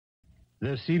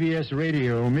The CBS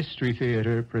Radio Mystery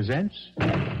Theater presents...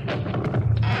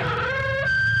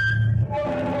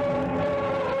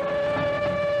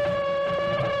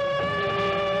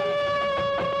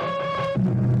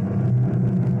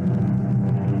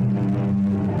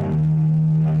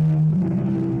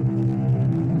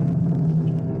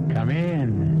 Come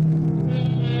in.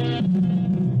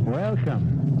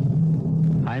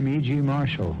 Welcome. I'm E.G.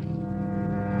 Marshall.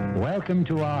 Welcome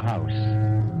to our house.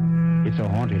 It's a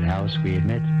haunted house, we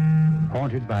admit.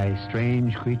 Haunted by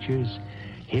strange creatures,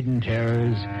 hidden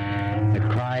terrors, the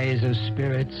cries of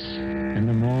spirits, and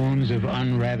the moans of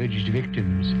unravaged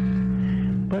victims.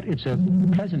 But it's a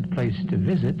pleasant place to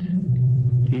visit,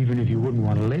 even if you wouldn't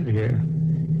want to live here.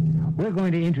 We're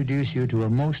going to introduce you to a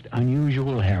most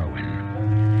unusual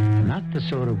heroine. Not the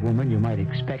sort of woman you might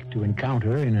expect to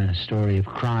encounter in a story of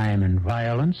crime and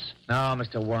violence. No,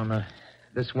 Mr. Warner,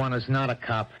 this one is not a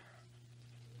cop.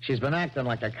 She's been acting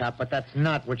like a cop, but that's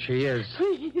not what she is.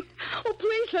 Please. Oh,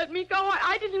 please let me go.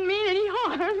 I didn't mean any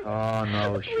harm. Oh,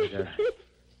 no, sugar.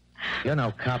 You're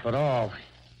no cop at all.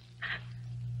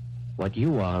 What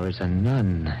you are is a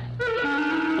nun.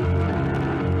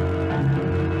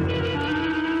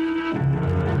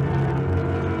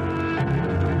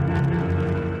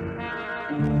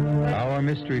 Our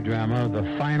mystery drama,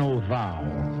 The Final Vow,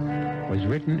 was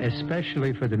written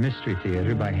especially for the Mystery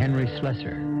Theater by Henry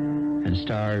Slesar and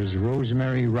stars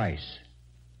Rosemary Rice.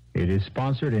 It is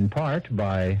sponsored in part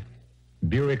by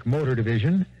Buick Motor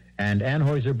Division and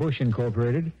Anheuser-Busch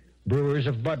Incorporated, Brewers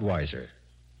of Budweiser.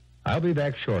 I'll be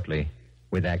back shortly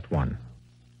with Act One.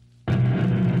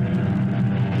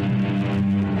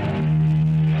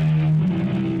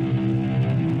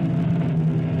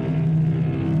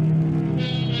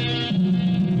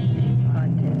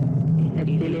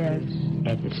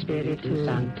 Et Spiritus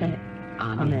Sancte.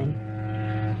 Amen.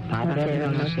 Pater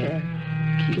noster,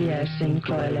 qui es in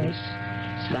coeles,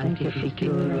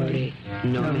 sanctificure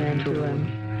nomen tuum,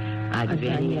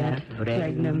 adveniat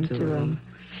regnum tuum,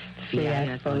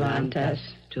 fiat voluntas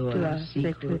tua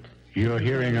sicut. You're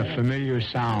hearing a familiar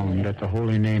sound at the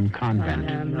Holy Name Convent.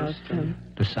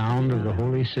 The sound of the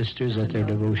Holy Sisters at their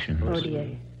devotions.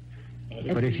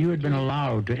 But if you had been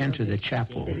allowed to enter the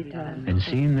chapel and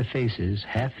seen the faces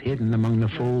half hidden among the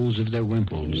folds of their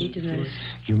wimples,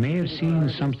 you may have seen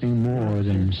something more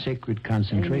than sacred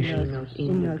concentration,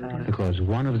 because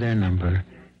one of their number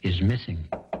is missing.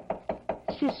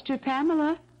 Sister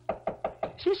Pamela?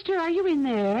 Sister, are you in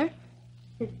there?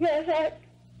 Yes,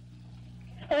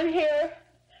 I'm here.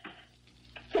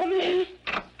 Come in.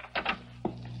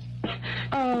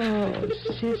 Oh,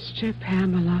 Sister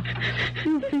Pamela,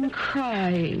 you've been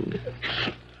crying.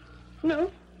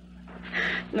 No,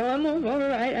 I'm all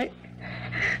right.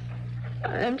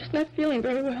 I'm just not feeling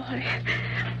very well.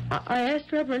 I asked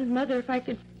Reverend Mother if I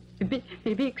could be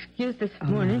excused this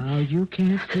morning. Oh, you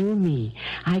can't fool me.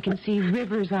 I can see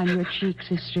rivers on your cheeks,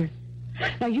 Sister.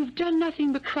 Now, you've done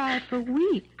nothing but cry for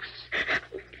weeks.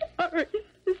 Sorry,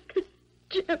 Sister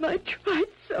Jim, I tried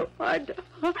so hard to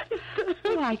hide.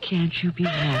 Why can't you be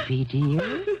happy,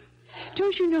 dear?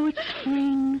 Don't you know it's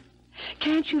spring?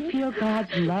 Can't you feel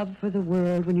God's love for the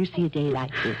world when you see a day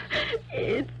like this?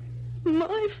 It's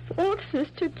my fault,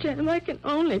 Sister Jim. I can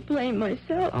only blame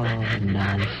myself. Oh,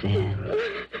 nonsense.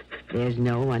 There's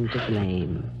no one to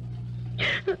blame.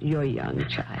 You're young,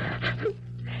 child.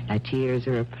 Now, tears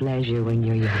are a pleasure when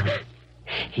you're young.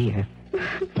 Here,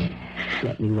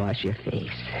 let me wash your face.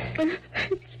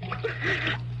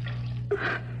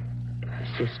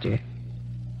 Sister,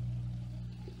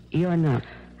 you're not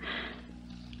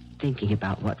thinking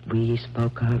about what we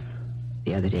spoke of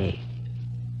the other day.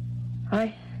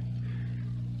 I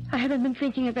haven't been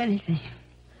thinking of anything.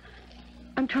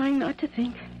 I'm trying not to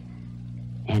think.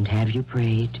 And have you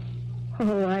prayed?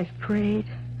 Oh, I've prayed.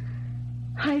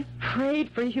 I've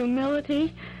prayed for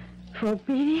humility, for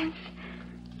obedience.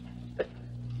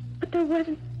 But there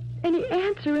wasn't any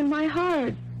answer in my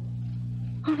heart.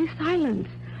 Only silence.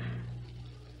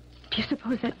 Do you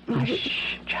suppose that...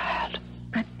 Hush, child.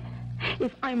 But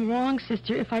if I'm wrong,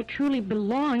 Sister, if I truly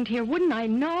belonged here, wouldn't I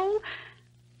know?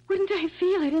 Wouldn't I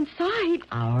feel it inside?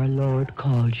 Our Lord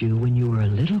called you when you were a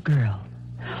little girl,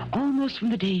 almost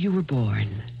from the day you were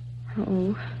born.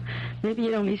 Oh, maybe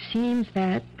it only seems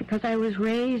that because I was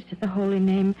raised at the Holy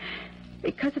Name,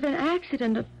 because of an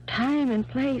accident of time and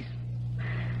place.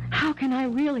 How can I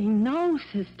really know,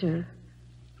 Sister?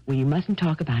 Well, you mustn't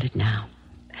talk about it now.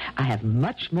 I have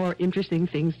much more interesting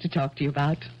things to talk to you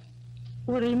about.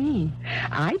 What do you mean?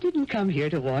 I didn't come here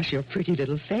to wash your pretty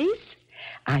little face.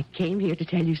 I came here to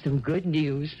tell you some good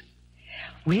news.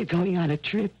 We're going on a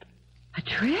trip. A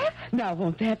trip? Now,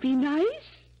 won't that be nice?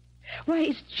 Why,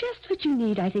 it's just what you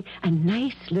need, I think. A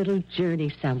nice little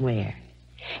journey somewhere.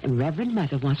 And Reverend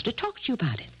Mother wants to talk to you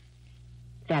about it.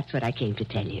 That's what I came to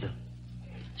tell you.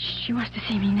 She wants to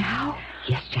see me now?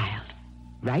 Yes, child.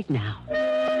 Right now.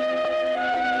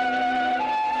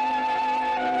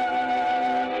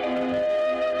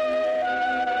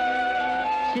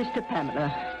 Sister Pamela,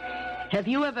 have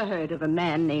you ever heard of a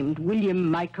man named William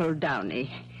Michael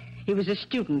Downey? He was a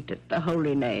student at the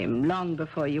Holy Name long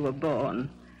before you were born.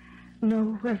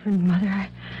 No, Reverend Mother.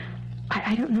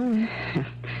 I don't know.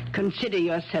 Consider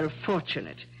yourself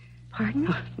fortunate. Pardon?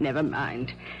 Oh, never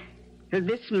mind.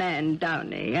 This man,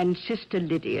 Downey, and Sister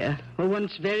Lydia were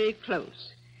once very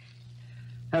close.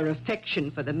 Her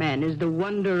affection for the man is the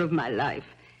wonder of my life.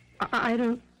 I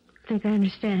don't think I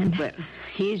understand. Well,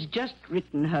 he's just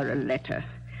written her a letter.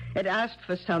 It asked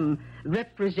for some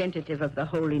representative of the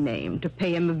Holy Name to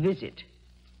pay him a visit,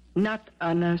 not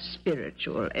on a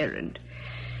spiritual errand.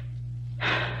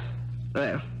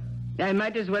 Well, I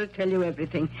might as well tell you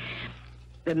everything.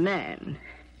 The man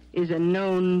is a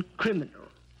known criminal.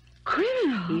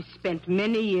 Criminal? He spent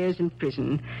many years in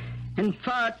prison, and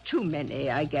far too many,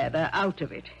 I gather, out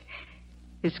of it.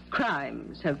 His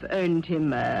crimes have earned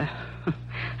him a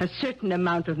certain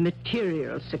amount of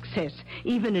material success,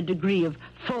 even a degree of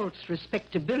false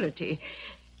respectability.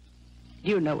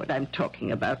 You know what I'm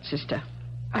talking about, sister.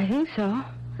 I think so.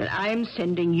 Well, I'm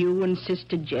sending you and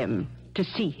Sister Jem to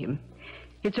see him.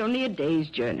 It's only a day's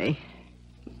journey.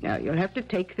 Now, you'll have to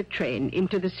take the train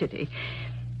into the city.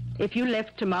 If you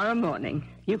left tomorrow morning,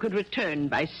 you could return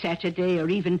by Saturday or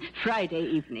even Friday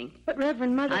evening. But,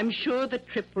 Reverend Mother... I'm sure the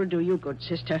trip will do you good,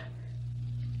 sister.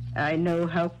 I know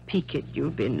how peaked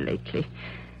you've been lately.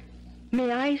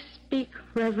 May I speak,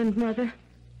 Reverend Mother?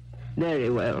 Very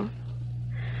well.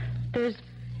 There's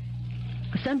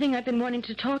something I've been wanting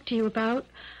to talk to you about.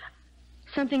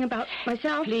 Something about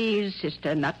myself. Please,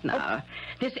 sister, not now.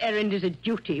 This errand is a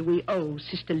duty we owe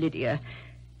Sister Lydia.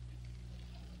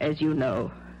 As you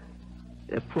know,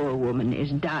 the poor woman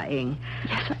is dying.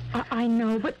 Yes, I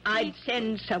know, but... I'd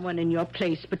send someone in your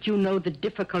place, but you know the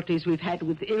difficulties we've had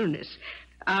with illness.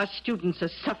 Our students are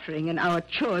suffering and our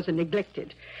chores are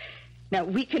neglected. Now,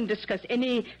 we can discuss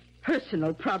any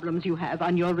personal problems you have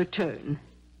on your return.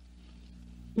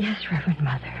 Yes, Reverend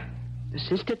Mother.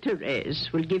 Sister Therese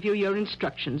will give you your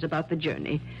instructions about the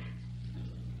journey.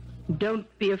 Don't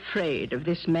be afraid of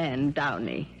this man,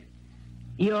 Downey.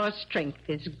 Your strength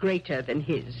is greater than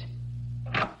his.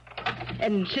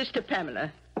 And Sister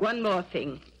Pamela, one more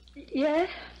thing. Yes?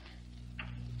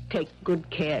 Take good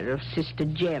care of Sister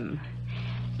Jem.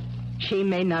 She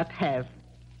may not have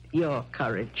your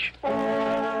courage.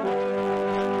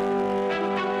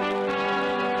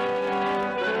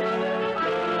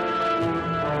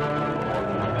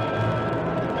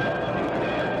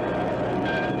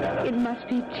 It must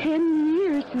be 10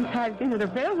 years since I've been at a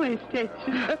railway station.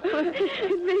 It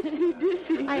makes me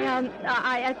dizzy.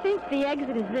 I think the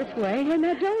exit is this way. And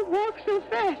now don't walk so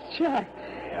fast, Chuck.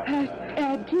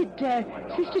 Did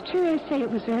Sister Therese say it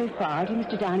was very far to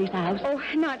Mr. Downey's house? Oh,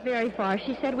 not very far.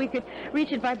 She said we could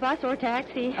reach it by bus or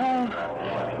taxi. Oh,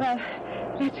 well,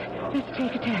 let's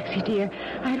take a taxi, dear.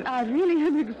 I really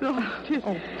am exhausted.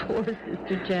 Oh, poor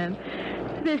Sister Jem.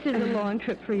 This is a long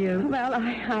trip for you. Well,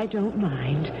 I don't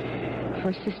mind.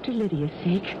 For Sister Lydia's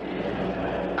sake.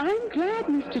 I'm glad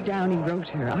Mr. Downey wrote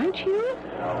her, aren't you?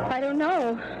 I don't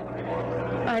know.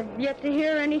 I've yet to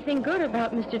hear anything good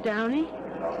about Mr. Downey.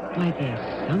 Why,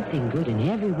 there's something good in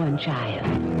everyone, child.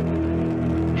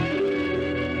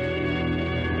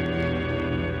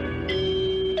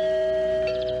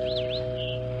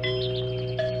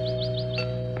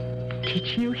 Did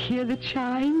you hear the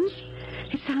chimes?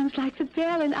 It sounds like the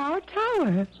bell in our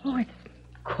tower. Oh, it's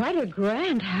quite a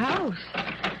grand house.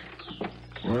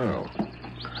 Well,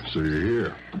 so you're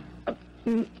here.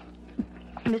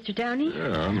 Mr. Downey?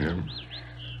 Yeah, I'm here.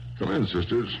 Come in,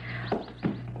 sisters.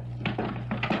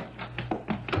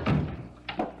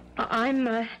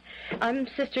 I'm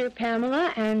Sister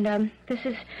Pamela, and this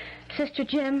is Sister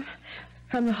Jem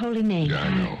from the Holy Name. Yeah,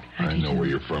 I know. I know where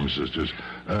you're from, sisters.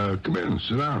 Come in,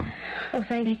 sit down. Oh,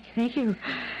 thank you.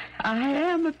 I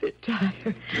am a bit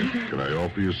tired. Can I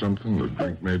offer you something? A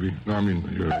drink, maybe? No, I mean,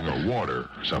 water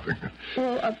or something.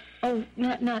 Well,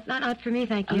 not for me,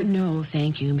 thank you. No,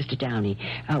 thank you, Mr. Downey.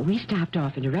 We stopped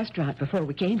off in a restaurant before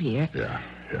we came here. Yeah,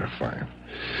 fine.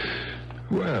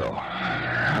 Well,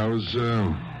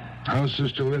 how's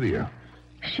Sister Lydia?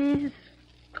 She's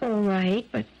all right,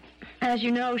 but as you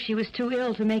know, she was too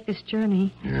ill to make this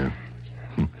journey. Yeah.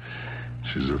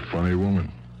 She's a funny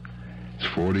woman. It's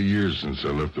 40 years since I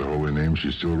left the Holy Name.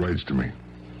 She still writes to me.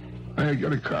 I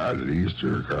got a card at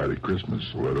Easter, a card at Christmas,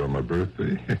 a letter on my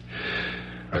birthday.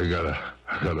 I got a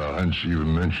hunch she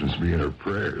even mentions me in her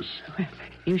prayers. Well,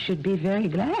 you should be very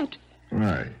glad.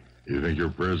 Why? You think your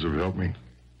prayers have helped me?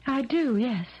 I do,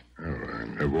 yes. Oh,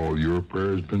 and have all your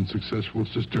prayers been successful,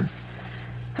 sister?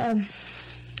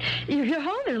 Your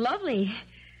home is lovely.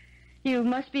 You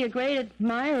must be a great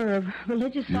admirer of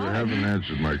religious You art. haven't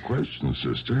answered my question,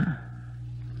 sister.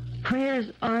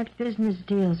 Prayers aren't business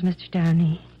deals, Mr.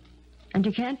 Downey. And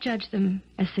you can't judge them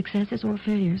as successes or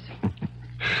failures.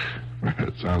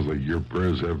 It sounds like your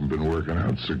prayers haven't been working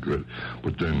out so good.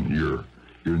 But then you're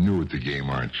new at the game,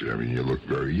 aren't you? I mean, you look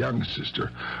very young,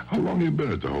 sister. How long have you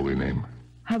been at the Holy Name?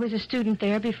 I was a student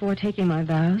there before taking my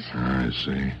vows. I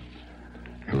see.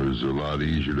 It was a lot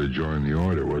easier to join the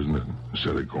order, wasn't it?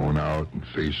 Instead of going out and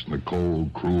facing the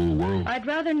cold, cruel world. I'd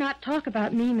rather not talk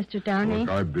about me, Mr. Downey. Look,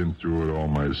 I've been through it all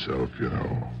myself, you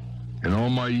know. In all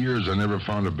my years, I never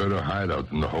found a better hideout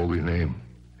than the Holy Name.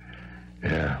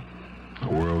 Yeah. The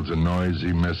world's a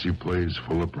noisy, messy place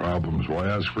full of problems. Why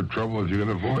ask for trouble if you can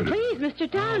avoid it? Please,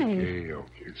 Mr. Downey.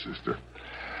 Okay, sister.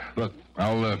 Look,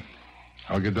 I'll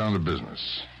get down to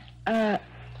business.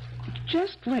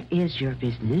 Just what is your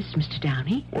business, Mr.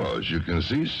 Downey? Well, as you can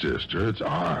see, sister, it's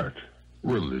art.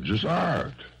 Religious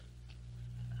art.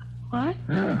 What?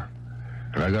 Yeah.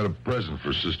 And I got a present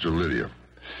for Sister Lydia.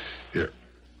 Here.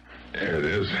 There it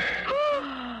is.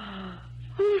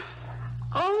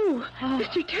 Oh,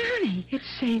 Mr. Downey. It's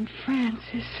St.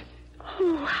 Francis.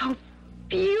 Oh, how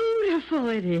beautiful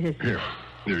it is.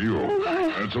 Here, you hold.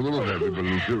 It's a little heavy, but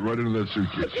it'll fit right into that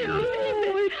suitcase here.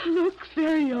 Oh, it looks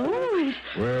very old.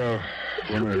 Well,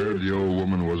 when I heard the old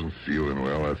woman wasn't feeling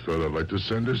well, I thought I'd like to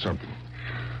send her something.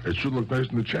 It should look nice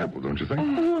in the chapel, don't you think?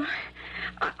 Oh,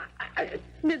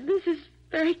 this is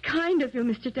very kind of you,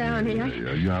 Mr. Downey.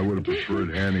 Yeah, I would have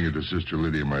preferred handing it to Sister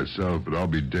Lydia myself, but I'll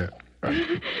be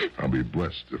I'll be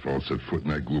blessed if I'll set foot in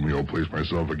that gloomy old place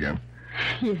myself again.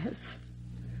 Yes,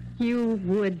 you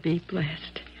would be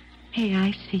blessed. May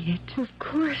I see it? Of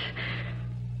course.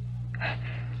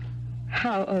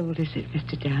 How old is it,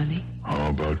 Mr. Downey? Oh,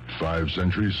 about 5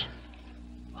 centuries.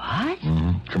 What?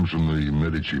 Mm-hmm. Comes from the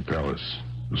Medici Palace.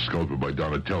 The sculptor by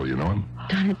Donatello, you know him?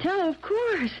 Donatello, of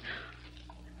course.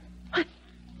 What?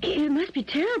 It must be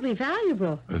terribly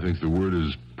valuable. I think the word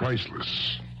is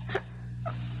priceless.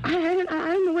 I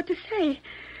don't know what to say.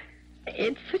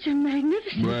 It's such a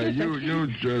magnificent Well, gift. you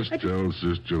just tell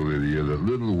Sister Lydia that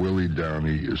little Willie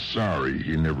Downey is sorry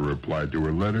he never replied to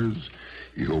her letters.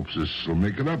 He hopes this will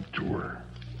make it up to her.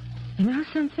 You know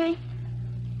something?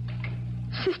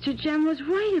 Sister Jem was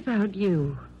right about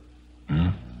you.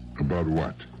 Huh? About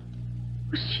what?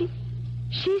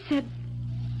 She said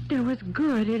there was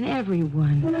good in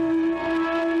everyone.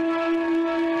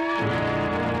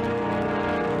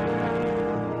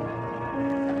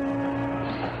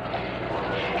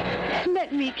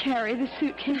 Let me carry the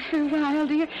suitcase for a while,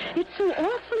 dear. It's so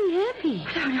awfully heavy.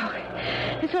 No,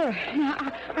 it's all right.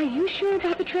 Now, are you sure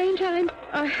about the train time?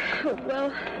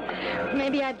 Well,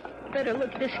 maybe I'd better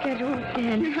look at the schedule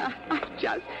again. I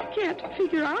just can't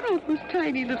figure out all those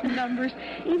tiny little numbers,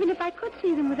 even if I could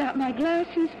see them without my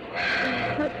glasses.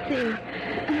 Let's see.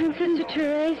 Sister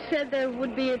Therese said there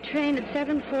would be a train at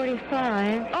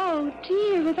 7:45. Oh,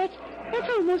 dear. Well, that's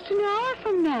almost an hour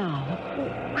from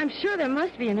now. I'm sure there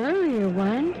must be an earlier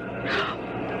one.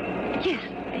 Yes,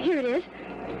 here it is.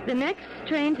 The next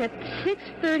train's at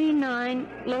 6:39,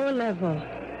 lower level.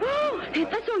 Oh,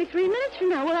 That's only 3 minutes from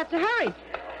now. We'll have to hurry.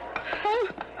 oh,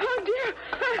 dear.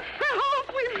 I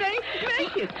hope we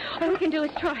make it. All we can do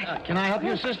is try. Can I help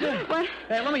you, sister? What?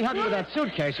 Hey, let me help you with that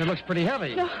suitcase. It looks pretty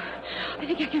heavy. No, I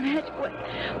think I can manage. Well,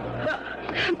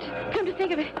 come to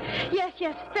think of it. Yes,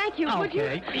 thank you. Would you?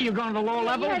 Okay. You going to the lower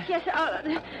level? Yes.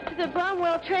 The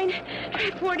Bromwell train,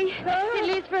 track 40. It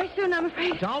leaves very soon, I'm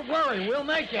afraid. Don't worry. We'll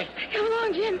make it. Come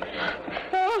along, Jim.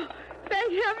 Oh,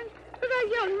 thank heaven for that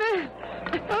young man.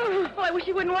 Oh, I wish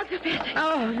you wouldn't walk so fast.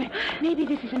 Oh, maybe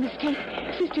this is a mistake.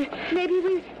 Sister, maybe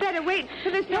we better wait for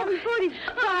the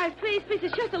 7:45. Please,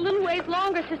 it's just a little ways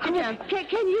longer, Sister Jem.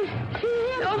 Can you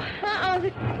see him? No,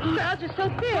 the clouds are so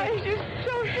thick. You're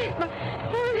so thick.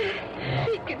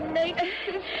 He can make.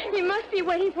 He must be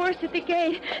waiting for us at the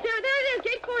gate. There it is,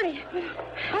 gate 40.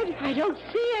 I don't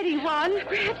see anyone.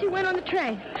 Perhaps he went on the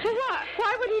train.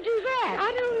 Why would he do that?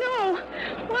 I don't know.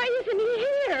 Why isn't he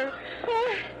here?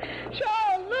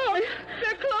 Charles, look.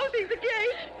 They're closing the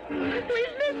gate.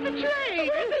 We've missed the train.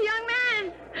 Where's the young man?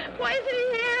 Why isn't he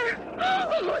here?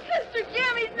 Oh, Sister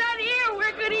Jem, he's not here.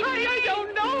 Where could he be? I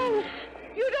don't know.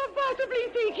 You don't possibly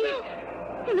think he...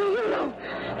 No.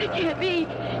 It can't be.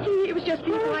 He was was just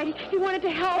being polite. He wanted to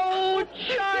help. Oh,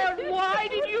 child, why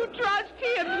did you trust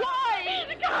him? Why?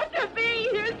 He's got to be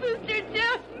here, Sister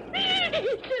Jim.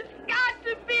 He's just got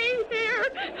to be here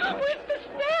with the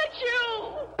statue.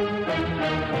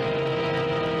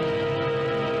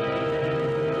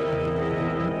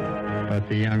 But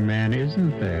the young man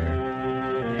isn't there.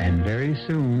 And very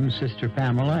soon, Sister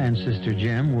Pamela and Sister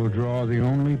Jim will draw the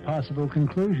only possible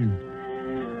conclusion.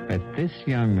 That this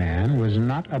young man was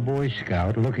not a Boy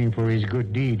Scout looking for his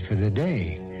good deed for the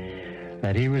day.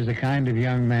 That he was the kind of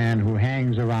young man who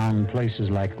hangs around places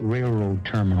like railroad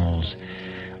terminals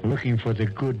looking for the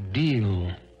good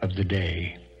deal of the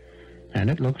day. And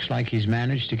it looks like he's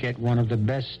managed to get one of the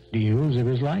best deals of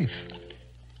his life.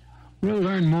 We'll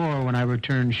learn more when I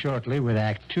return shortly with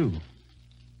Act 2.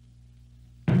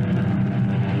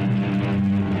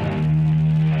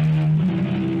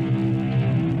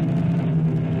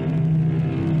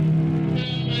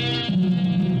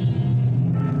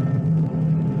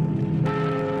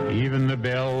 Even the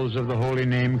bells of the Holy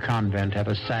Name Convent have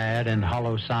a sad and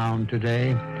hollow sound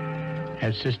today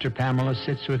as Sister Pamela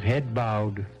sits with head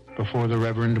bowed before the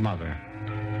Reverend Mother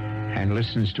and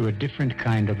listens to a different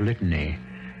kind of litany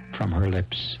from her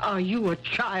lips. Are you a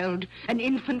child, an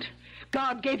infant?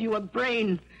 God gave you a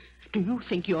brain. Do you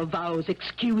think your vows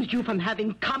excused you from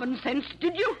having common sense,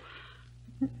 did you?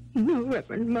 No,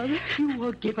 Reverend Mother. You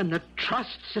were given a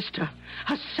trust, sister,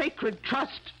 a sacred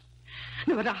trust.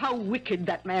 No matter how wicked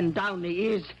that man Downey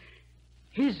is,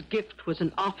 his gift was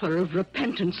an offer of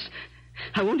repentance.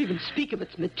 I won't even speak of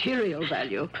its material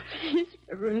value. Please,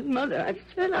 Reverend Mother, I've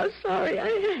said how sorry I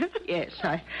am. Yes,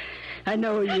 I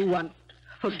know you want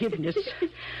forgiveness.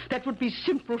 That would be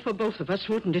simple for both of us,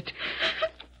 wouldn't it?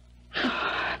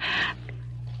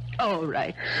 All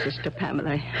right, Sister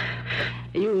Pamela.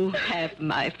 You have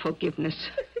my forgiveness.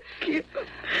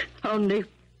 Only,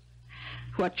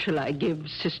 what shall I give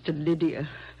Sister Lydia?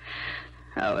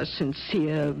 Our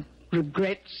sincere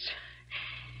regrets.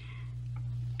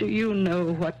 Do you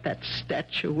know what that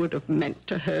statue would have meant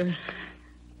to her?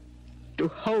 To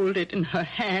hold it in her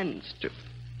hands,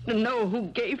 to know who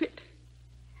gave it?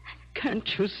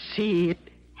 Can't you see it?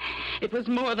 It was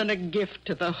more than a gift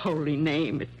to the holy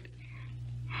name.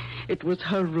 It was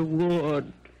her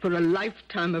reward for a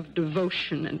lifetime of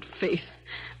devotion and faith.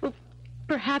 Well,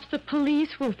 perhaps the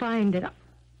police will find it.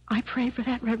 I pray for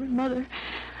that, Reverend Mother.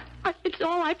 It's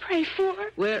all I pray for.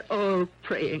 We're all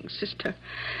praying, sister.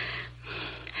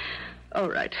 All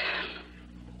right.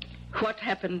 What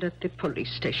happened at the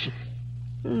police station?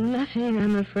 Nothing,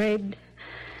 I'm afraid.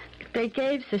 They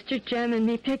gave Sister Jem and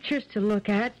me pictures to look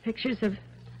at, pictures of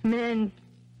men,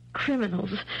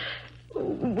 criminals.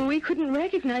 We couldn't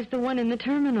recognize the one in the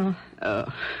terminal.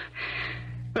 Oh.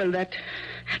 Well, that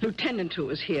lieutenant who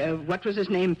was here, what was his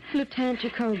name? Lieutenant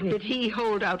Jacoby. Did he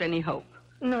hold out any hope?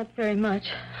 Not very much.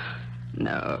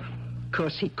 No, of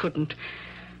course he couldn't.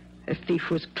 The thief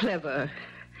was clever.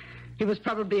 He was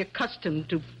probably accustomed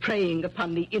to preying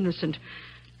upon the innocent.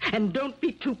 And don't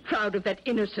be too proud of that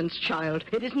innocence, child.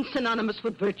 It isn't synonymous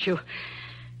with virtue.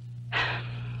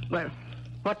 Well,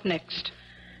 what next?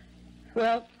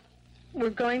 Well, we're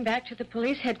going back to the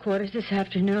police headquarters this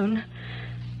afternoon.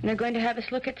 And they're going to have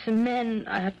us look at some men,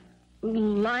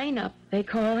 lineup, they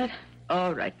call it.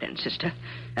 All right then, sister.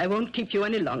 I won't keep you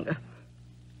any longer.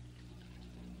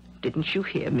 Didn't you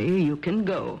hear me? You can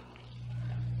go.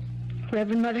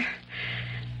 Reverend Mother,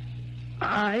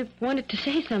 I wanted to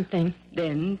say something.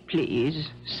 Then, please,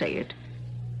 say it.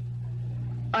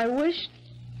 I wish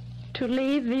to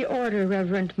leave the order,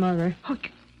 Reverend Mother. Oh,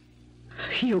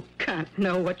 you can't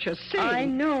know what you're saying. I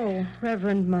know,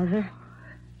 Reverend Mother.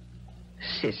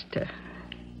 Sister,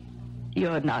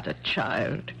 you're not a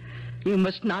child. You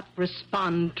must not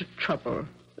respond to trouble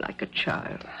like a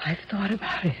child. I've thought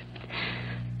about it.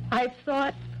 I've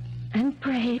thought and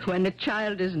prayed. When a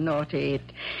child is naughty,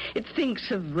 it thinks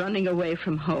of running away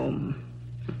from home.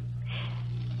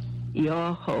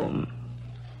 Your home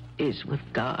is with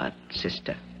God,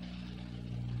 sister.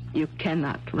 You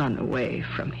cannot run away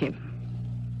from him.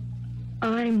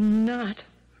 I'm not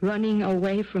running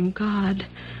away from God.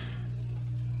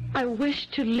 I wish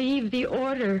to leave the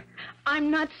order. I'm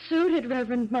not suited,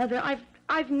 Reverend Mother.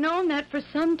 I've known that for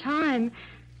some time.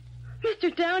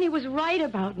 Mr. Downey was right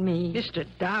about me. Mr.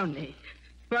 Downey?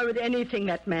 Why would anything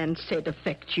that man said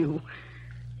affect you?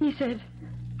 He said,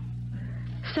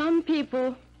 some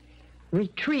people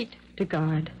retreat to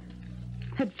God,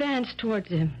 advance towards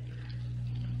him.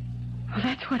 Well,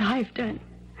 that's what I've done.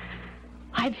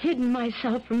 I've hidden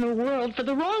myself from the world for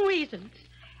the wrong reasons.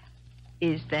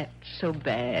 Is that so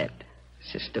bad,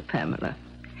 Sister Pamela?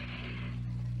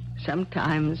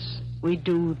 Sometimes we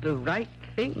do the right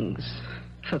things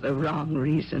for the wrong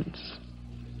reasons.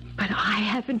 But I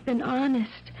haven't been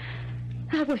honest.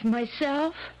 Not with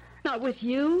myself, not with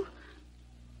you,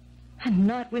 and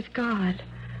not with God.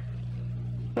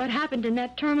 What happened in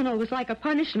that terminal was like a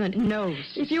punishment. No,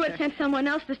 If you had sent someone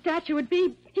else, the statue would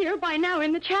be here by now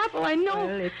in the chapel, I know.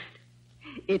 Well,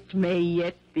 it may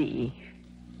yet be.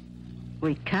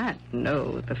 We can't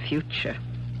know the future.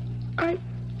 I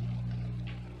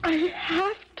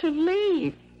have to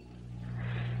leave.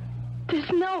 There's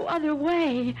no other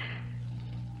way.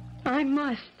 I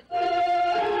must.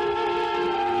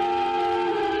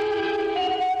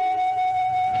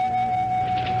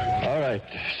 All right,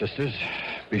 sisters.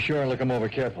 Be sure and look them over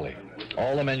carefully.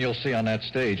 All the men you'll see on that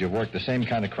stage have worked the same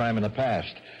kind of crime in the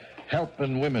past.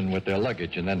 Helping women with their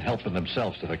luggage and then helping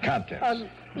themselves to the contents.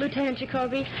 Lieutenant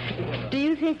Jacoby, do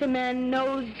you think the man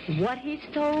knows what he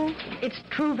stole? Its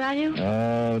true value?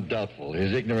 Oh, doubtful.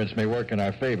 His ignorance may work in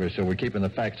our favor, so we're keeping the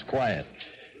facts quiet.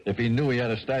 If he knew he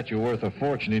had a statue worth a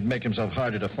fortune, he'd make himself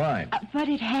harder to find. But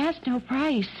it has no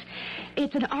price.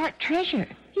 It's an art treasure.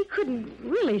 He couldn't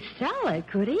really sell it,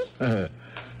 could he?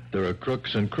 There are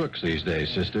crooks and crooks these days,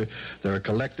 sister. There are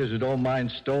collectors who don't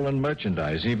mind stolen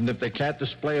merchandise, even if they can't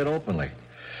display it openly.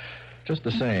 Just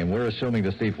the same, we're assuming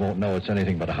the thief won't know it's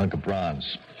anything but a hunk of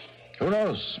bronze. Who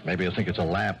knows? Maybe he'll think it's a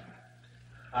lamp.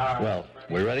 Well,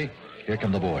 we ready? Here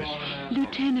come the boys.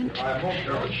 Lieutenant,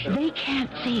 they can't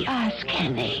see us,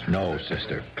 can they? No,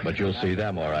 sister, but you'll see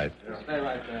them, all right.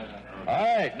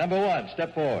 All right, number one,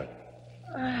 step forward.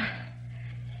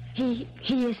 He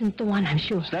isn't the one, I'm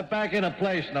sure. Step back into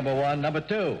place, number one. Number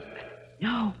two.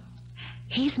 No,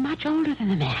 he's much older than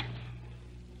the man.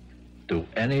 Do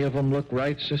any of them look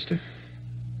right, sister?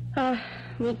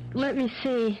 Well, let me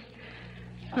see.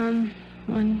 1,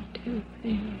 2,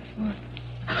 3,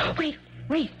 4.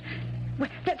 Wait.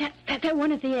 That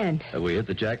one at the end. Have we hit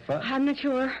the jackpot? I'm not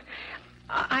sure.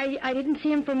 I didn't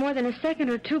see him for more than a second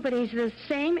or two, but he's the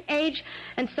same age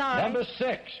and size. Number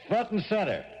 6, front and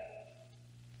center.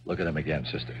 Look at him again,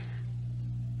 sister.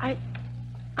 I'm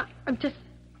just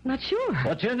not sure.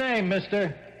 What's your name,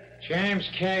 mister? James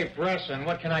K. Bresson.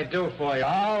 What can I do for you?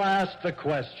 I'll ask the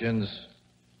questions.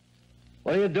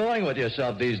 What are you doing with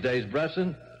yourself these days,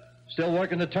 Bresson? Still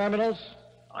working the terminals?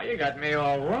 Oh, you got me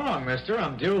all wrong, mister.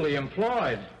 I'm duly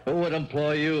employed. Who would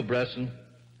employ you, Bresson?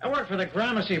 I work for the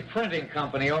Gramercy Printing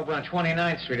Company over on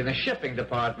 29th Street in the shipping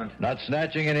department. Not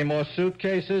snatching any more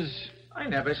suitcases? I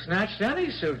never snatched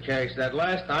any suitcase. That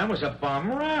last time was a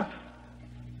bum rap.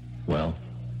 Well,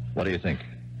 what do you think?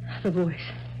 The voice.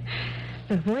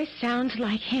 The voice sounds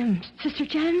like him. Sister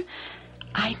Jen,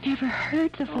 I never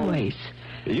heard the voice.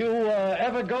 You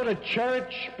ever go to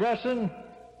church, Bresson?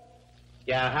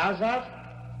 Yeah, how's that?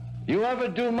 You ever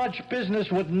do much business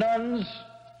with nuns?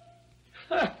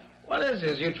 What is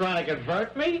this? You trying to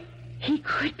convert me? He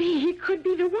could be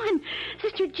the one.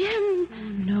 Sister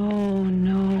Jen.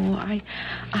 No,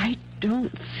 I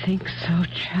don't think so,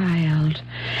 child.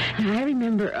 I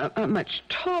remember a much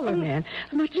taller man,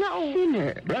 a much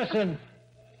thinner. Bresson,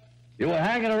 you were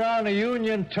hanging around the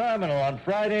Union Terminal on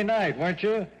Friday night, weren't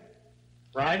you?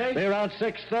 Friday? Be around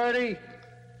 6:30?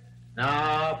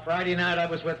 No, Friday night I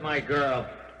was with my girl.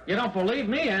 You don't believe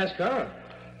me? Ask her.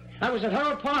 I was at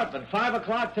her apartment, 5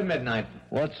 o'clock to midnight.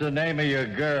 What's the name of your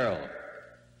girl?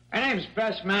 Her name's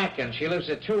Bess Mackin. She lives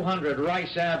at 200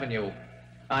 Rice Avenue.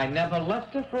 I never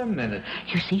left her for a minute.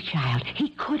 You see, child, he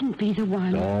couldn't be the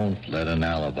one. Don't let an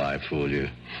alibi fool you.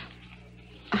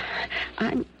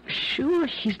 I'm sure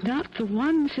he's not the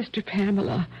one, Sister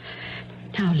Pamela.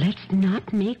 Now, let's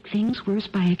not make things worse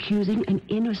by accusing an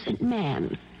innocent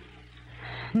man.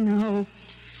 No.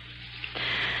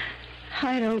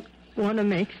 I don't want to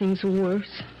make things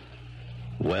worse.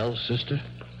 Well, sister?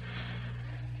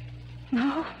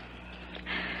 No.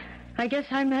 I guess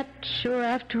I'm not sure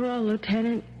after all,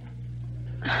 Lieutenant.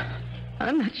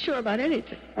 I'm not sure about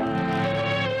anything.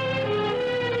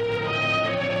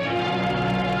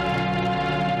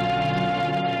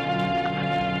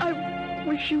 I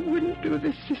wish you wouldn't do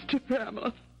this, Sister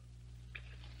Pamela.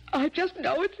 I just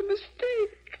know it's a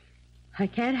mistake. I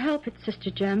can't help it, Sister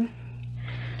Jem.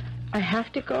 I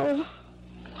have to go.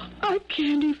 I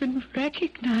can't even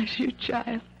recognize you,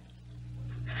 child.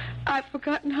 I've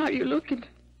forgotten how you look in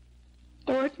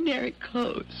ordinary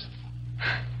clothes.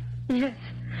 Yes,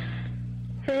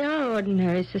 they are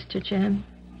ordinary, Sister Jem.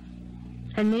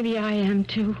 And maybe I am,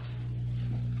 too.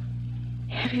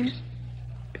 Have you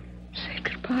said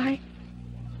goodbye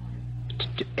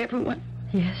to everyone?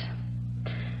 Yes.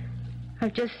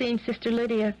 I've just seen Sister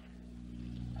Lydia.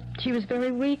 She was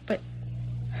very weak, but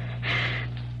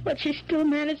she still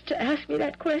managed to ask me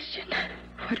that question.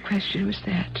 What question was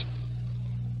that?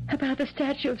 About the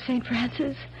statue of St.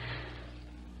 Francis.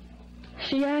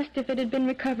 She asked if it had been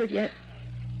recovered yet.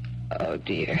 Oh,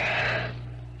 dear.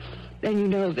 Then you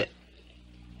know that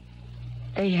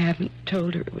they haven't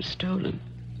told her it was stolen.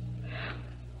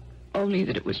 Only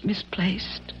that it was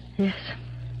misplaced. Yes.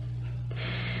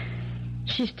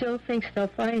 She still thinks they'll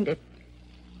find it.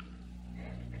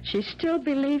 She still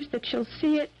believes that she'll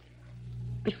see it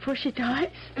before she dies.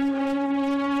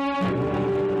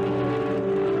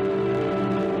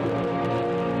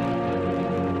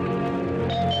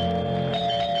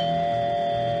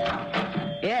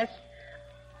 Yes?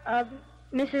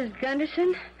 Mrs.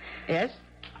 Gunderson? Yes?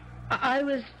 I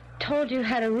was told you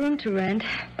had a room to rent.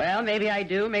 Well, maybe I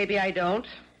do, maybe I don't.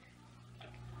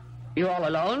 You all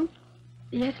alone?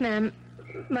 Yes, ma'am.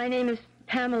 My name is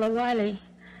Pamela Wiley.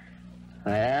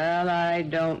 Well, I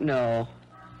don't know.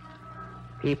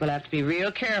 People have to be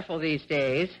real careful these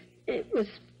days. It was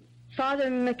Father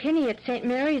McKinney at St.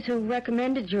 Mary's who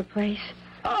recommended your place.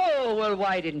 Oh, well,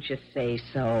 why didn't you say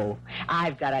so?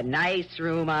 I've got a nice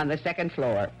room on the second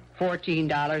floor.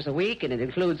 $14 a week, and it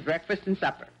includes breakfast and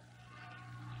supper.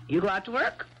 You go out to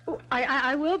work? Oh,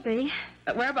 I will be.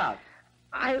 Whereabouts?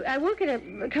 I work at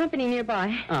a company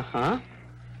nearby. Uh-huh.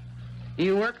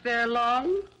 You work there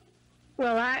long?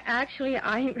 Well, I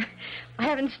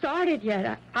haven't started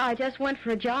yet. I just went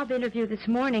for a job interview this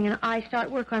morning, and I start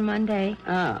work on Monday.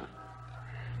 Ah.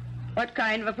 What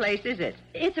kind of a place is it?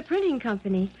 It's a printing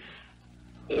company.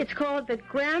 It's called the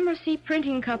Gramercy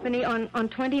Printing Company on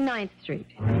 29th Street.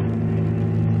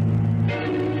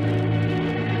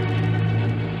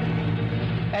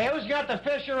 Hey, who's got the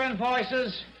Fisher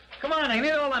invoices? Come on, I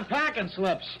need all them packing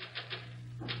slips.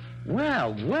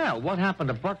 Well, what happened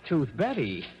to Bucktooth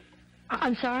Betty?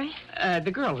 I'm sorry?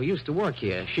 The girl who used to work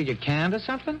here. She get canned or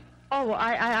something? Oh,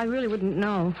 I really wouldn't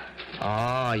know.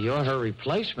 Oh, you're her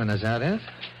replacement, is that it?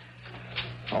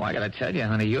 Oh, I gotta tell you,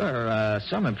 honey, you're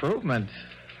some improvement.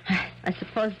 I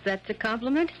suppose that's a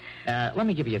compliment? Let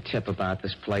me give you a tip about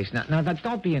this place. Now,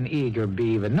 don't be an eager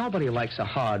beaver. Nobody likes a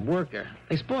hard worker.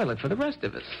 They spoil it for the rest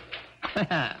of us.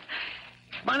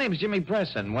 My name's Jimmy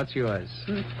Bresson. What's yours?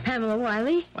 Pamela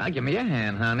Wiley. Well, give me a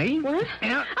hand, honey. What?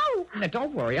 Oh! Now,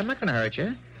 don't worry. I'm not going to hurt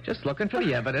you. Just looking for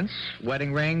the evidence.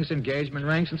 Wedding rings, engagement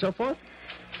rings, and so forth.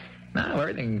 Now,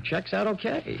 everything checks out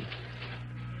okay.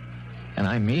 And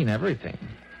I mean everything.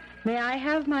 May I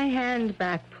have my hand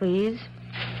back, please?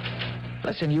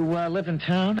 Listen, you live in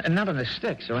town? And not in the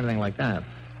sticks or anything like that.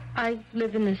 I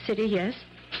live in the city, yes.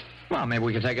 Well, maybe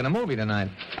we could take in a movie tonight.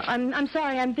 I'm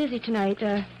sorry, I'm busy tonight.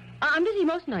 I'm busy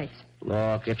most nights.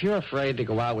 Look, if you're afraid to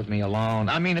go out with me alone...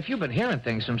 I mean, if you've been hearing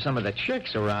things from some of the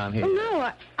chicks around here... Oh,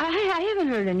 no, I haven't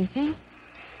heard anything.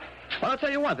 Well, I'll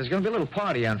tell you what, there's going to be a little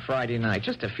party on Friday night.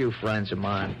 Just a few friends of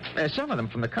mine. Some of them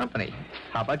from the company.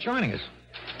 How about joining us?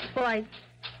 Well,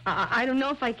 I don't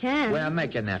know if I can. Well,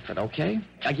 make an effort, okay?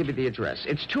 I'll give you the address.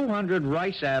 It's 200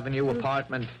 Rice Avenue,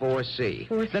 apartment 4C.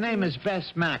 4C. The name is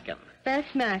Bess Mackin. Bess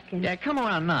Mackin. Yeah, come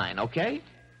around 9, okay?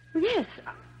 Yes,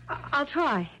 I'll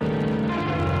try.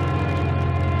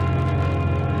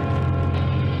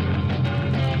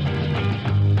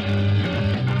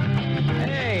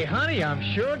 Hey, honey, I'm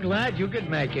sure glad you could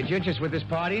make it. You're just what this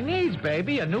party needs,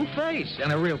 baby. A new face,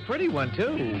 and a real pretty one,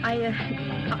 too.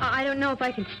 I don't know if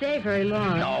I can stay very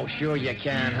long. Oh, sure you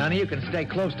can, honey. You can stay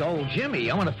close to old Jimmy.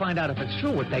 I want to find out if it's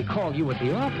true what they call you at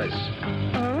the office.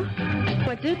 Oh?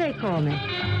 What do they call me?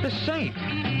 The Saint.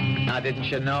 Now, didn't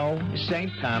you know?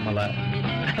 Saint Pamela.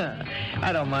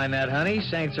 I don't mind that, honey.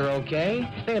 Saints are okay.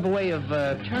 They have a way of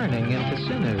turning into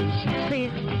sinners.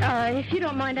 Please, if you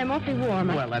don't mind, I'm awfully warm.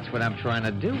 Well, that's what I'm trying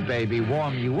to do, baby.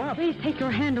 Warm you up. Please take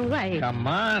your hand away. Come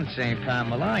on, Saint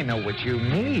Pamela. I know what you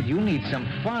need. You need some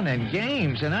fun and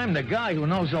games, and I'm the guy who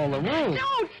knows all the rules.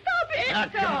 Don't stop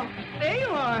it! Stop. There you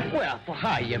are. Well,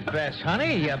 hi, you Bess,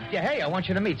 honey. Hey, I want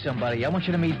you to meet somebody. I want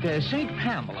you to meet Saint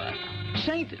Pamela.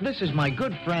 Saint, this is my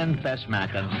good friend, Bess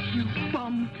Mackin. You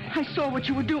bum. I saw what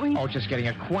you were doing. Oh, just getting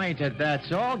acquainted,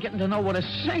 that's all. Getting to know what a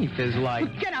saint is like.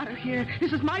 Well, get out of here.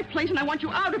 This is my place, and I want you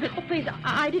out of it. Oh, please,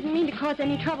 I didn't mean to cause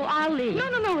any trouble. I'll leave.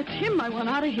 No, it's him I want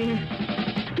out of here.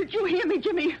 Did you hear me,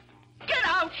 Jimmy? Get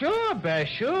out! Sure, Bess,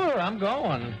 sure. I'm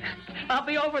going. I'll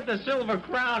be over at the Silver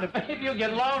Crown if you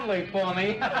get lonely for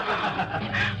me.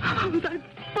 Oh, that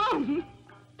bum.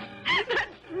 That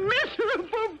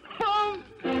miserable bum.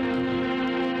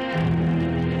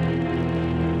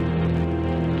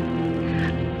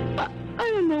 I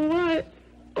don't know why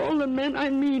all the men I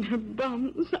meet are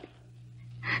bums.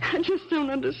 I just don't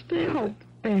understand. Oh,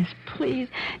 Bess, please,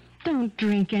 don't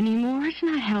drink anymore. It's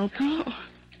not helping. Oh,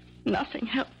 nothing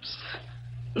helps.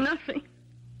 Nothing.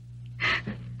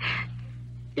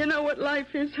 You know what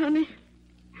life is, honey?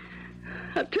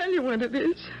 I'll tell you what it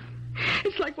is.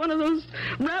 It's like one of those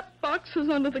wrap boxes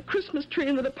under the Christmas tree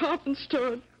in the department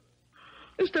store.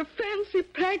 Just a fancy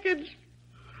package.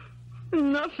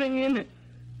 Nothing in it.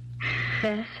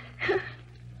 Bess,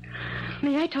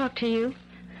 may I talk to you?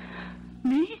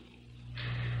 Me?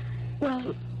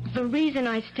 Well, the reason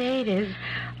I stayed is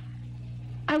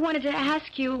I wanted to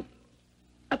ask you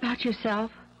about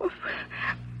yourself.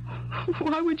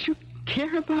 Why would you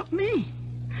care about me?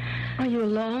 Are you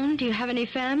alone? Do you have any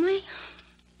family?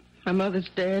 My mother's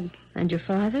dead. And your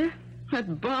father?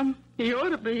 That bum. He ought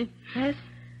to be. Yes.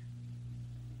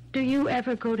 Do you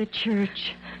ever go to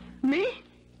church? Me?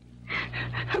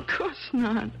 Of course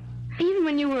not. Even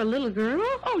when you were a little girl?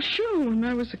 Oh, sure, when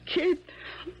I was a kid.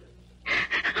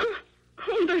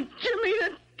 Oh, that Jimmy,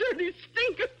 that dirty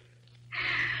stinker.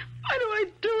 Why do I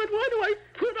do it? Why do I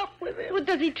put up with him? Well,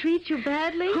 does he treat you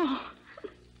badly? Oh,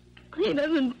 he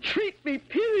doesn't treat me,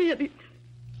 period.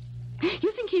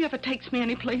 You think he ever takes me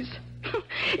anyplace?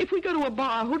 If we go to a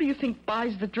bar, who do you think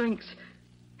buys the drinks?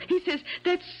 He says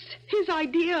that's his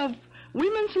idea of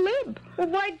women's lib. Well,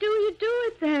 why do you do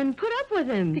it then? Put up with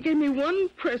him. He gave me one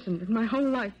present in my whole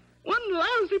life. One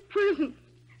lousy present.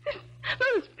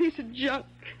 This piece of junk.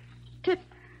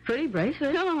 Pretty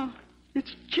bracelet. No,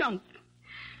 it's junk.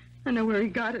 I know where he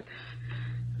got it.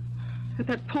 At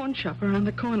that pawn shop around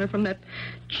the corner from that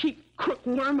cheap crook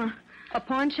Wormer. A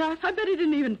pawn shop? I bet he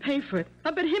didn't even pay for it.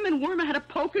 I bet him and Wormer had a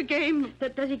poker game.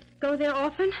 Does he go there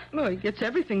often? Well, he gets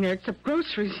everything there except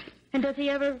groceries. And does he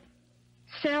ever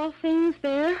sell things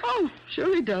there? Oh,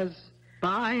 sure he does.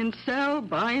 Buy and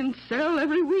sell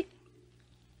every week.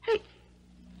 Hey,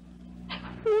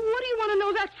 what do you want to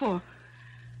know that for?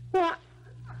 Well,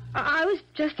 I was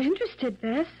just interested,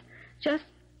 Bess. Just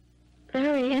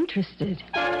very interested.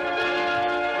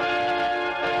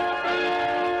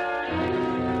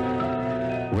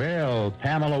 Well,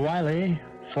 Pamela Wiley,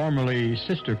 formerly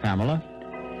Sister Pamela,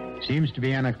 seems to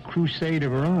be on a crusade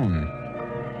of her own.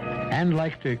 And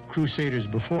like the crusaders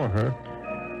before her,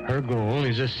 her goal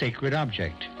is a sacred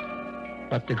object.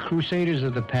 But the crusaders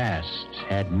of the past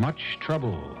had much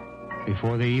trouble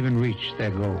before they even reached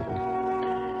their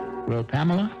goal. Will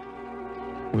Pamela?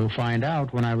 We'll find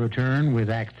out when I return with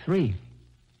Act 3.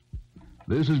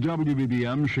 This is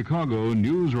WBBM Chicago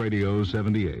News Radio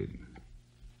 78.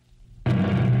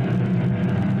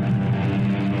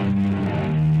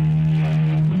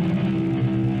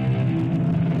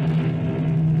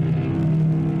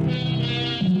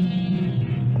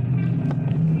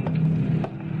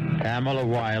 Pamela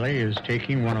Wiley is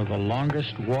taking one of the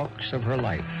longest walks of her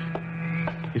life.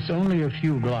 It's only a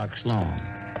few blocks long,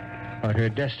 but her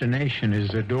destination is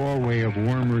the doorway of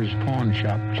Wormer's pawn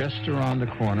shop just around the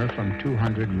corner from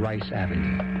 200 Rice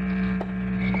Avenue.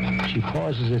 She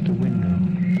pauses at the window,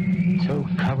 so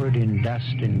covered in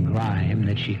dust and grime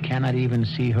that she cannot even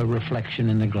see her reflection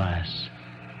in the glass.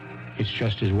 It's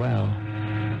just as well,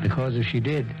 because if she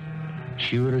did,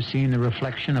 she would have seen the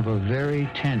reflection of a very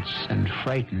tense and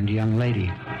frightened young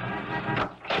lady.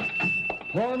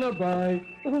 Wanna buy?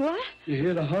 What? You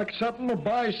here to hawk something or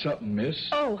buy something, miss?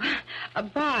 Oh,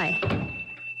 buy.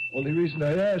 Only reason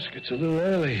I ask, it's a little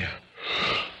early.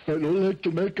 I don't like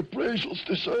to make appraisals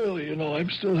this early, you know. I'm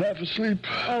still half asleep.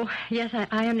 Oh, yes,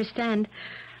 I understand.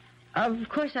 Of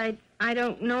course, I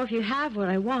don't know if you have what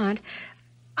I want.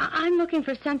 I'm looking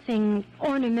for something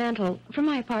ornamental for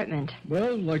my apartment.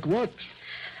 Well, like what?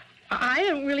 I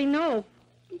don't really know.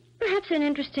 Perhaps an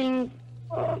interesting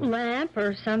lamp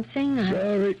or something.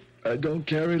 Sorry, I don't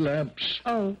carry lamps.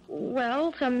 Oh,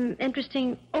 well, some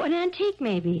interesting... Oh, an antique,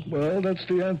 maybe. Well, that's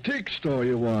the antique store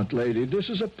you want, lady. This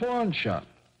is a pawn shop.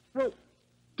 Well,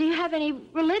 do you have any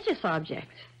religious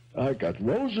objects? I got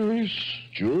rosaries,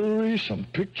 jewelry, some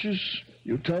pictures.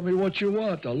 You tell me what you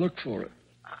want. I'll look for it.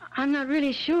 I'm not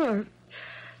really sure.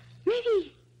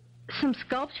 Maybe some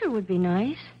sculpture would be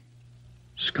nice.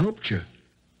 Sculpture?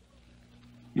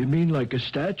 You mean like a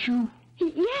statue?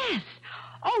 Yes.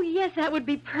 Oh, yes, that would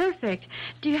be perfect.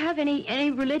 Do you have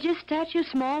any religious statues,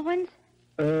 small ones?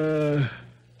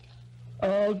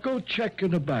 I'll go check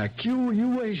in the back.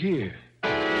 You wait here.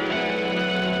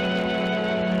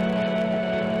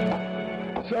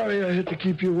 Sorry I had to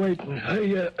keep you waiting.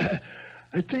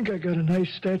 I think I got a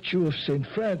nice statue of St.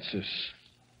 Francis.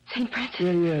 St. Francis?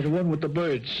 Yeah, the one with the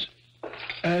birds.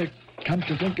 Come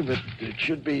to think of it, it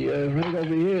should be right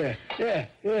over here. Yeah.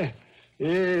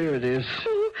 Here it is.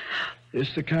 Oh.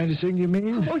 This the kind of thing you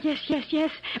mean? Oh, yes.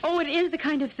 Oh, it is the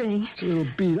kind of thing. It's a little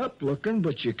beat up looking,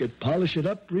 but you could polish it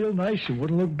up real nice. It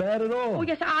wouldn't look bad at all. Oh,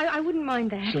 yes, I wouldn't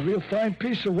mind that. It's a real fine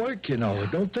piece of work, you know.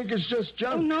 Don't think it's just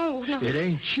junk. Oh, no. It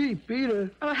ain't cheap either.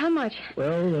 Oh, how much?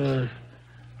 Well,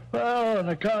 Well, on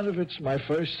account of it's my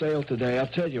first sale today, I'll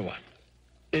tell you what.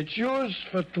 It's yours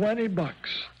for $20.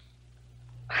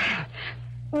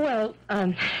 Well,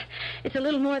 it's a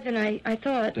little more than I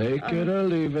thought. Take it or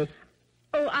leave it.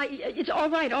 Oh, it's all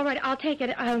right. I'll take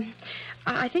it.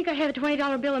 I think I had a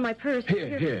 $20 bill in my purse.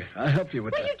 Here. I'll help you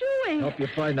with What that. are you doing? Help you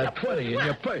find that 20 in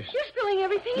your purse. You're spilling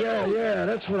everything out. Yeah,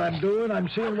 that's what I'm doing. I'm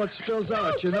seeing what spills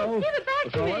out, you know. Give it back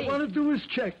That's to all me. I want to do is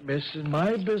check, miss. In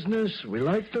my business, we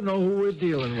like to know who we're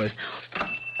dealing with.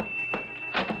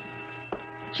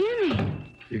 Jimmy.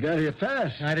 You got here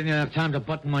fast. I didn't even have time to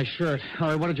button my shirt. All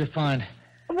right, what did you find?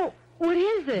 Well, what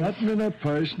is it? Nothing in her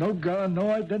purse, no gun,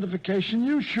 no identification.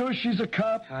 You sure she's a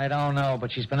cop? I don't know,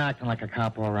 but she's been acting like a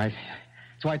cop, all right.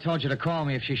 That's why I told you to call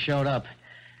me if she showed up.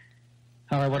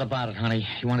 All right, what about it, honey?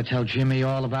 You want to tell Jimmy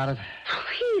all about it?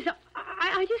 Please,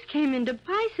 I just came in to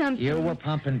buy something. You were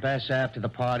pumping Bess after the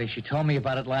party. She told me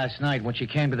about it last night when she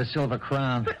came to the Silver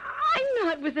Crown. But I'm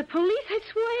not with the police, I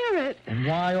swear it. And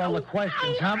why all the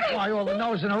questions, huh? Why all the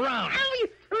nosing around? Ow, you're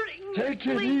hurting me. Take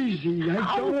it please. easy.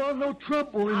 I don't want no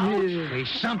trouble in here.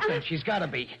 She's something. She's got to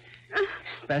be.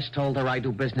 Bess told her I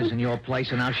do business in your place,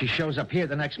 and now she shows up here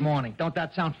the next morning. Don't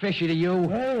that sound fishy to you?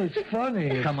 Well, it's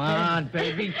funny. Come on,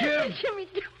 baby, Jim. Jimmy,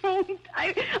 don't.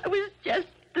 I was just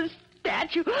the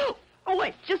statue. Oh,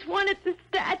 I just wanted the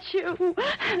statue.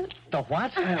 The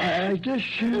what? I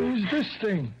just used this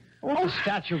thing. What's the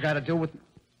statue got to do with...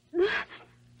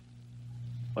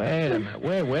 Wait a minute.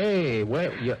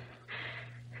 Wait.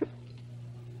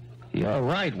 You're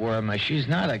right, Wormer. She's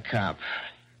not a cop.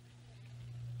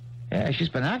 Yeah, she's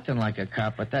been acting like a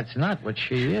cop, but that's not what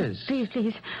she is. Please.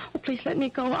 Oh, please let me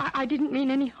go. I didn't mean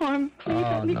any harm. Please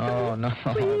let me go. No,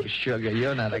 Please. Sugar,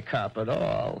 you're not a cop at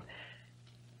all.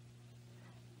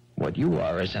 What you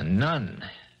are is a nun.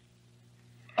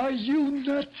 Are you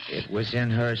nuts? It was in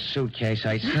her suitcase.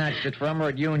 I snatched it from her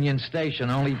at Union Station.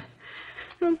 Only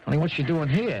what's she doing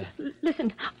here?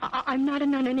 Listen, I'm not a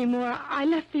nun anymore. I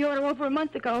left the order over a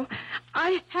month ago.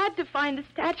 I had to find the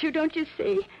statue, don't you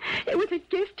see? It was a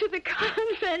gift to the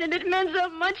convent, and it meant so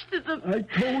much to the... I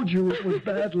told you it was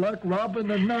bad luck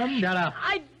robbing a nun. Shut up.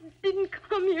 I didn't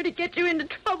come here to get you into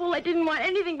trouble. I didn't want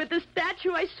anything but the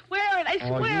statue. I swear it. I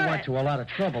swear Oh, you it. went to a lot of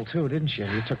trouble, too, didn't you?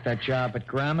 You took that job at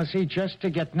Gramercy just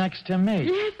to get next to me.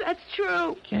 Yes, that's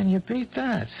true. Can you beat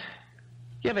that?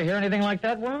 You ever hear anything like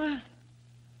that, Wormer?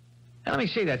 Let me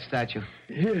see that statue.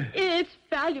 Here. It's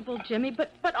valuable, Jimmy, but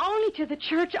only to the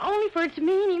church, only for its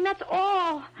meaning, that's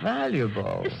all.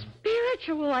 Valuable.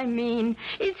 Spiritual, I mean.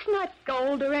 It's not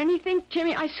gold or anything,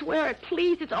 Jimmy, I swear it.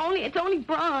 Please, it's only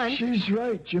bronze. She's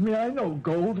right, Jimmy. I know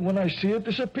gold. When I see it,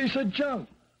 it's a piece of junk.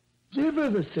 Give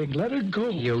her the thing. Let her go.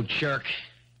 You jerk.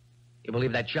 You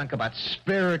believe that junk about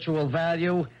spiritual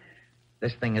value?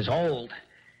 This thing is old.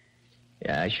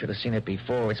 Yeah, I should have seen it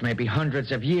before. It's maybe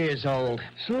hundreds of years old.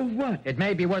 So what? It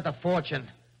may be worth a fortune.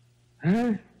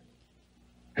 Huh?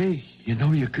 Hey, you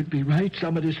know, you could be right.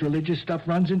 Some of this religious stuff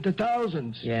runs into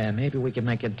thousands. Yeah, maybe we could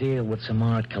make a deal with some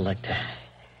art collector.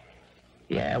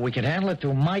 Yeah, we could handle it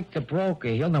through Mike the broker.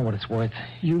 He'll know what it's worth.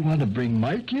 You want to bring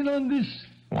Mike in on this?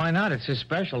 Why not? It's his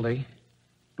specialty.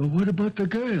 But what about the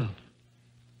girl?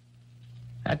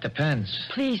 That depends.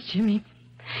 Please, Jimmy,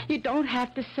 you don't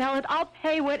have to sell it. I'll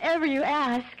pay whatever you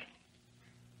ask.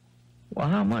 Well,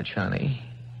 how much, honey?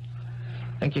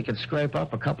 Think you could scrape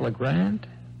up a couple of grand?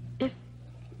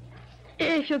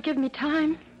 If you'll give me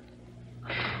time.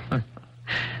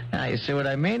 Now, you see what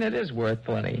I mean? It is worth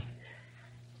plenty.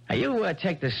 Now, you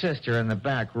take the sister in the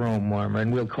back room, Wormer,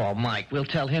 and we'll call Mike. We'll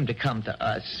tell him to come to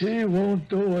us. He won't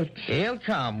do it. He'll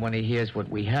come when he hears what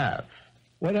we have.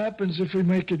 What happens if we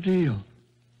make a deal?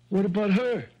 What about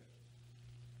her?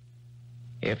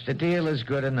 If the deal is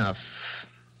good enough,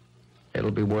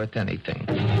 it'll be worth anything.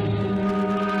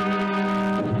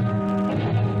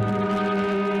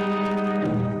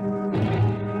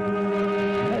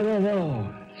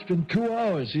 It's been 2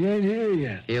 hours. He ain't here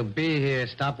yet. He'll be here.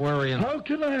 Stop worrying. How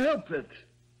can I help it?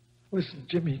 Listen,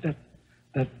 Jimmy,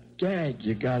 that gag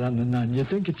you got on the nun, you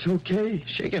think it's okay?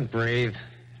 She can breathe.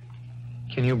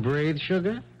 Can you breathe,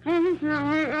 sugar?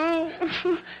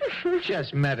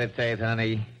 Just meditate,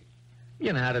 honey.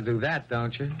 You know how to do that,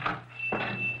 don't you?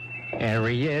 There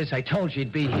he is. I told you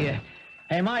he'd be here.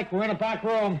 Hey, Mike, we're in the back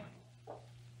room.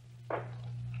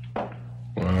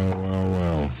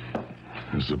 Well.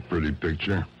 It's a pretty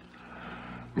picture.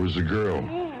 Who's the girl?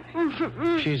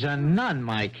 She's a nun,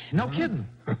 Mike. No kidding.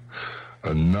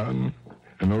 A nun?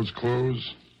 In those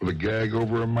clothes? With a gag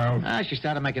over her mouth? She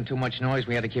started making too much noise.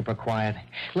 We had to keep her quiet.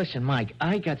 Listen, Mike,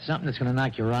 I got something that's going to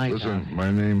knock your eyes out. Listen,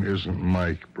 my name isn't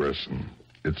Mike Bresson.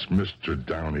 It's Mr.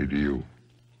 Downey to you.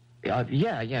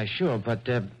 Yeah, sure, but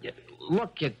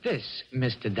look at this,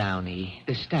 Mr. Downey.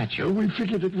 The statue. We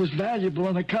figured it was valuable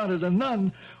on account of the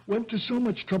nun. Went to so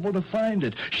much trouble to find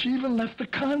it. She even left the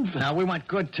convent. Now, we want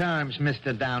good terms,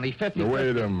 Mr. Downey. 50. Now,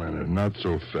 wait a minute. Not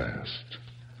so fast.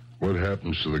 What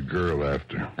happens to the girl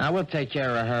after? Now, we'll take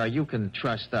care of her. You can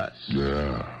trust us.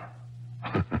 Yeah.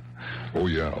 Oh,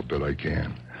 yeah, I'll bet I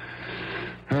can.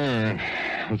 All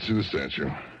right. Let's see the statue.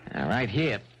 All right,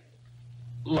 here.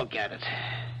 Look at it.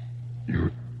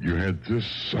 You had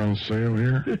this on sale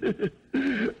here?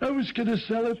 I was going to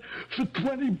sell it for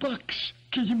 $20.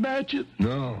 Can you imagine?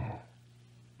 No,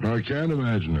 I can't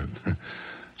imagine it.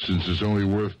 Since it's only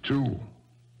worth $2.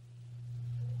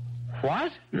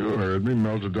 What? You heard me.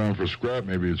 Melt it down for scrap.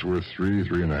 Maybe it's worth $3,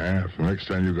 $3.50. The next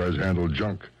time you guys handle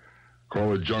junk,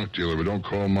 call a junk dealer, but don't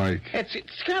call Mike.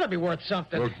 It's got to be worth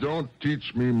something. Look, don't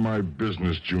teach me my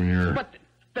business, Junior. But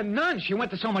the nun, she went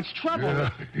to so much trouble.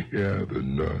 Yeah, the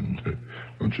nun.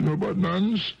 Don't you know about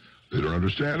nuns? They don't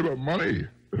understand about money.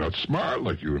 They're not smart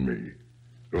like you and me.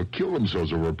 They'll kill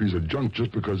themselves over a piece of junk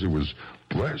just because it was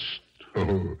blessed.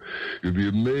 Oh, you'd be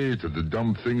amazed at the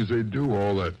dumb things they do,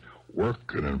 all that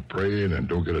working and praying and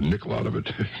don't get a nickel out of it.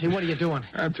 Hey, what are you doing?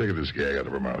 I'm taking this gag out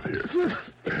of her mouth here.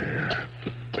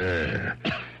 There.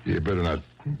 You better not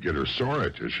get her sore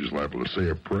at you. She's liable to say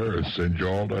a prayer and send you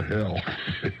all to hell.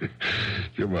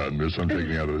 Come on, miss. I'm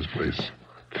taking you out of this place.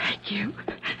 Thank you.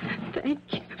 Thank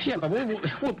you. Yeah, but wait a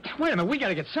minute. We got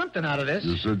to get something out of this.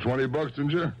 You said $20,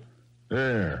 didn't you?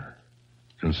 There.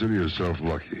 Consider yourself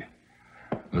lucky.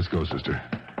 Let's go, sister.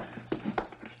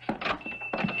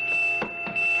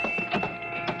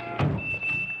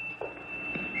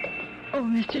 Oh,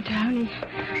 Mr. Downey,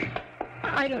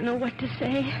 I don't know what to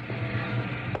say.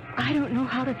 I don't know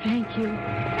how to thank you.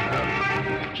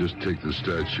 Just take the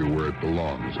statue where it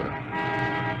belongs,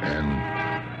 and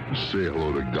say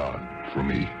hello to God for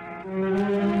me.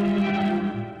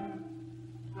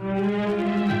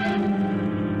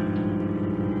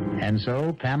 And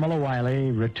so Pamela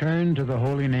Wiley returned to the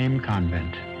Holy Name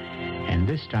Convent. And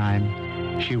this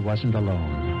time, she wasn't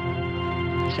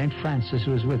alone. St. Francis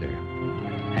was with her.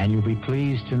 And you'll be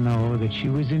pleased to know that she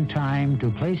was in time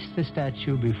to place the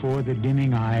statue before the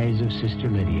dimming eyes of Sister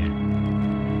Lydia.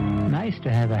 Nice to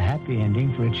have a happy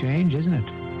ending for a change, isn't it?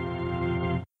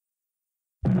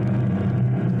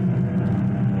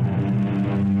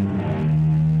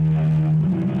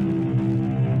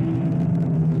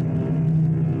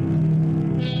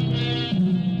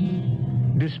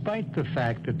 Despite the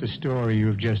fact that the story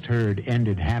you've just heard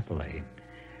ended happily,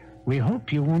 we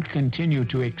hope you won't continue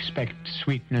to expect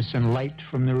sweetness and light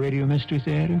from the Radio Mystery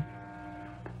Theater.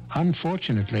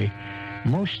 Unfortunately,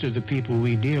 most of the people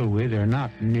we deal with are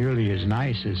not nearly as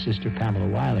nice as Sister Pamela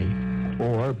Wiley,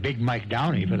 or Big Mike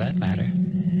Downey, for that matter.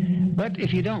 But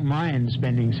if you don't mind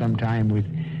spending some time with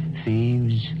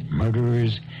thieves,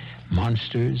 murderers,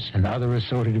 monsters, and other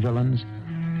assorted villains,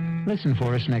 listen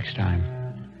for us next time.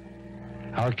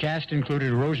 Our cast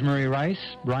included Rosemary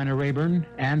Rice, Bryna Raeburn,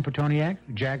 Ann Pitoniak,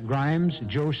 Jack Grimes,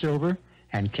 Joe Silver,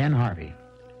 and Ken Harvey.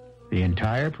 The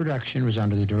entire production was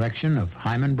under the direction of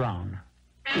Hyman Brown.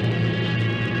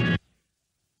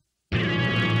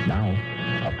 Now,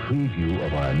 a preview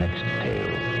of our next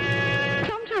tale.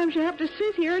 Sometimes you have to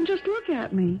sit here and just look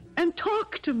at me and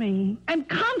talk to me and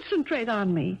concentrate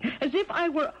on me as if I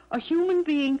were a human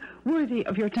being worthy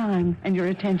of your time and your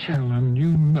attention. Helen,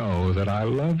 you know that I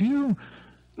love you.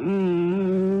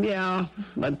 Yeah,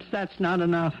 but that's not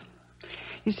enough.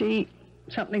 You see,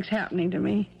 something's happening to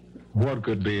me. What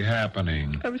could be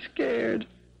happening? I'm scared.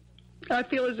 I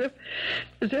feel as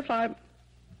if I'm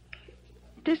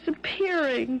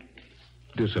disappearing.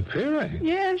 Disappearing?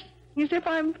 Yes, as if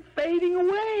I'm fading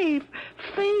away,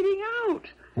 fading out.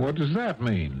 What does that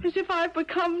mean? As if I've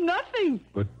become nothing.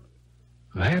 But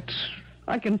that's...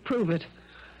 I can prove it.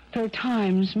 There are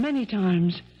times, many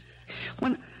times,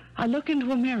 when I look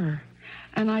into a mirror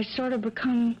and I sort of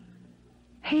become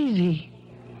hazy,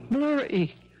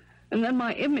 blurry, and then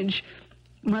my image,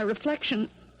 my reflection,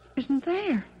 isn't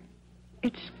there.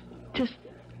 It's just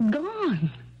gone.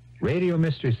 Radio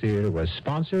Mystery Theater was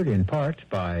sponsored in part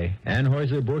by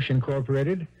Anheuser-Busch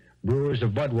Incorporated, Brewers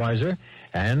of Budweiser,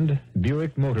 and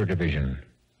Buick Motor Division.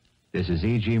 This is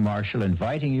E.G. Marshall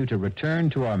inviting you to return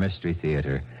to our Mystery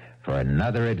Theater for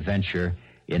another adventure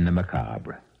in the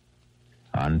macabre.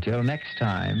 Until next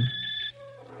time,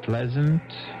 pleasant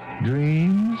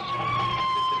dreams.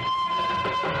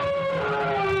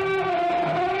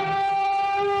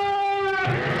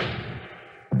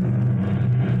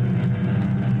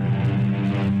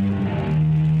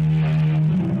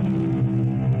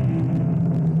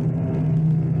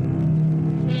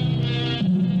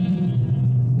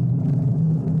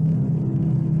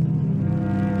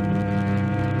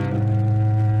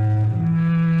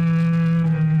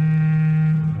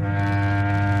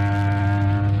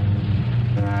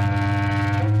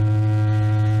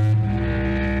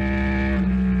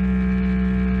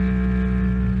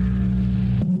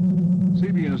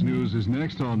 CBS News is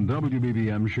next on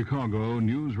WBBM Chicago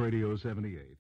News Radio 78.